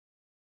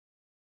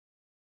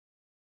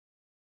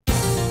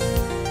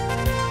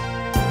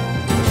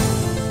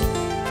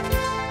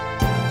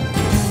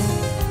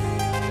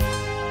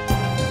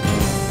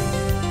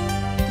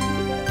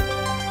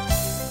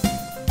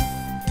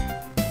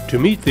To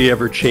meet the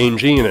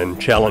ever-changing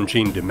and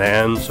challenging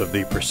demands of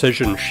the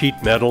precision sheet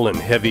metal and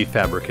heavy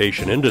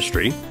fabrication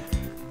industry,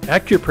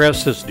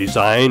 Accurpress has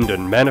designed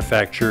and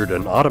manufactured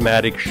an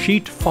automatic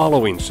sheet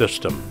following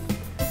system.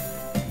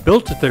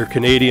 Built at their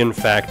Canadian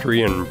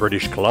factory in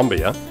British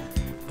Columbia,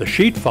 the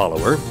sheet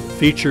follower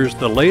features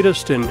the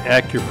latest in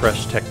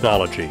Accurpress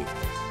technology,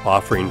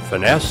 offering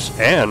finesse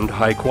and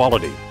high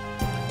quality.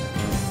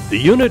 The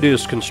unit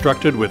is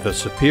constructed with a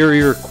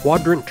superior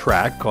quadrant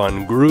track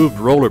on grooved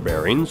roller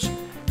bearings,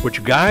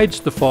 which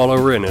guides the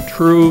follower in a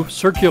true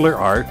circular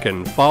arc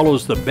and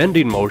follows the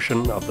bending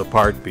motion of the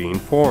part being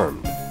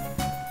formed.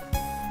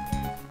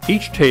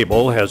 Each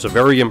table has a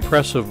very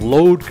impressive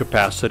load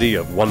capacity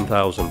of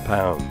 1,000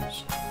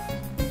 pounds.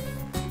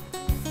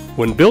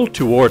 When built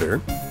to order,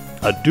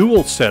 a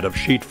dual set of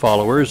sheet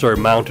followers are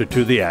mounted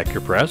to the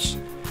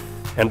Accurpress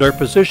and are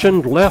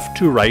positioned left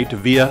to right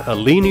via a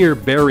linear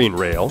bearing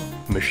rail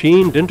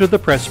machined into the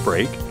press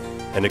brake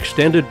and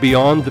extended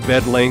beyond the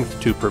bed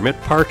length to permit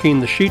parking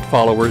the sheet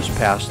followers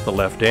past the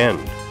left end.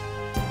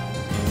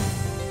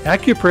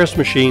 Accurpress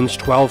machines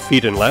 12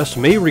 feet and less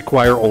may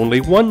require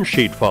only one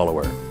sheet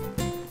follower.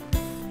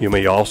 You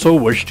may also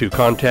wish to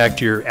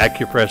contact your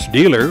Accurpress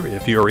dealer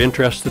if you are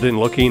interested in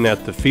looking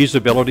at the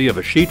feasibility of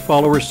a sheet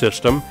follower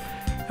system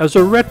as a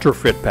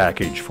retrofit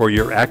package for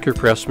your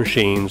Accurpress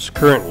machines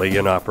currently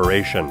in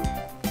operation.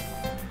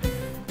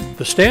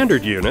 The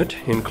standard unit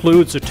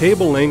includes a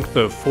table length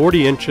of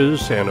 40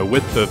 inches and a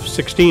width of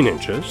 16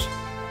 inches,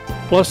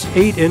 plus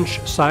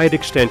 8-inch side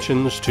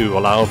extensions to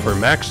allow for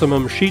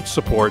maximum sheet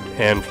support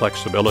and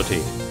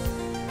flexibility.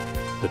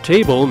 The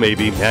table may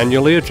be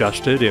manually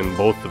adjusted in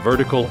both the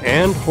vertical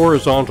and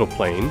horizontal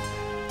plane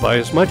by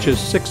as much as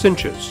 6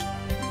 inches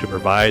to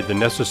provide the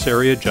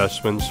necessary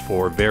adjustments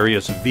for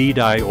various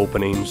V-die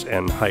openings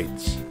and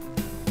heights.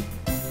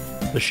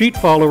 The sheet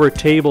follower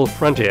table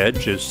front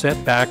edge is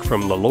set back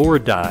from the lower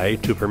die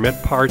to permit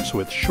parts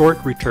with short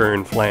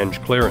return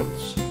flange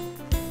clearance.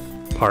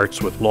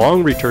 Parts with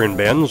long return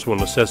bends will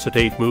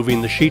necessitate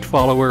moving the sheet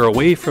follower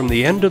away from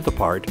the end of the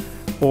part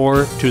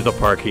or to the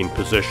parking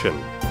position.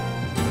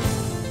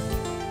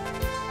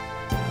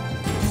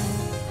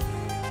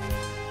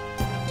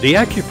 The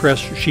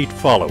Accurpress sheet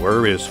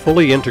follower is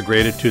fully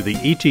integrated to the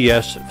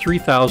ETS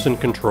 3000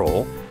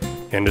 control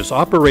and is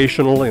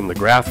operational in the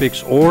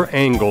graphics or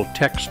angle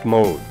text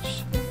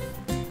modes.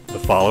 The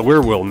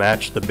follower will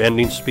match the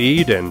bending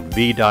speed and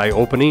V-die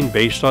opening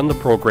based on the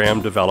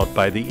program developed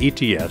by the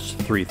ETS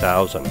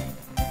 3000.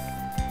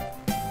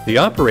 The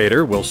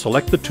operator will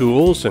select the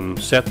tools and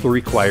set the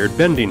required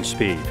bending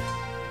speed.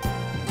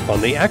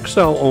 On the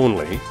XL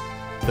only,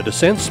 the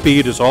descent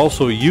speed is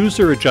also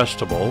user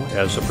adjustable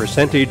as a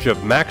percentage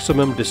of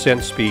maximum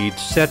descent speed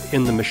set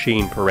in the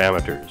machine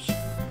parameters.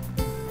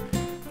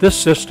 This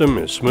system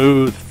is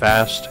smooth,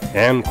 fast,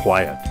 and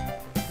quiet.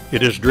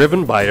 It is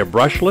driven by a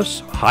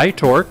brushless,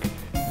 high-torque,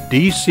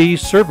 DC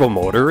servo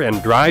motor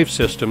and drive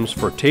systems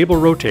for table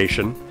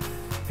rotation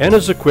and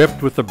is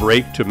equipped with a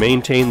brake to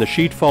maintain the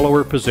sheet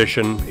follower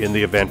position in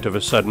the event of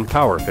a sudden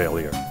power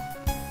failure.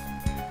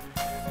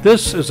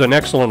 This is an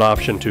excellent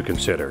option to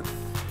consider,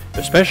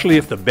 especially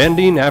if the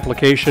bending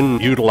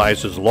application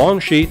utilizes long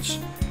sheets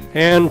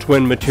and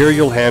when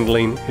material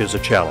handling is a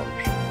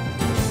challenge.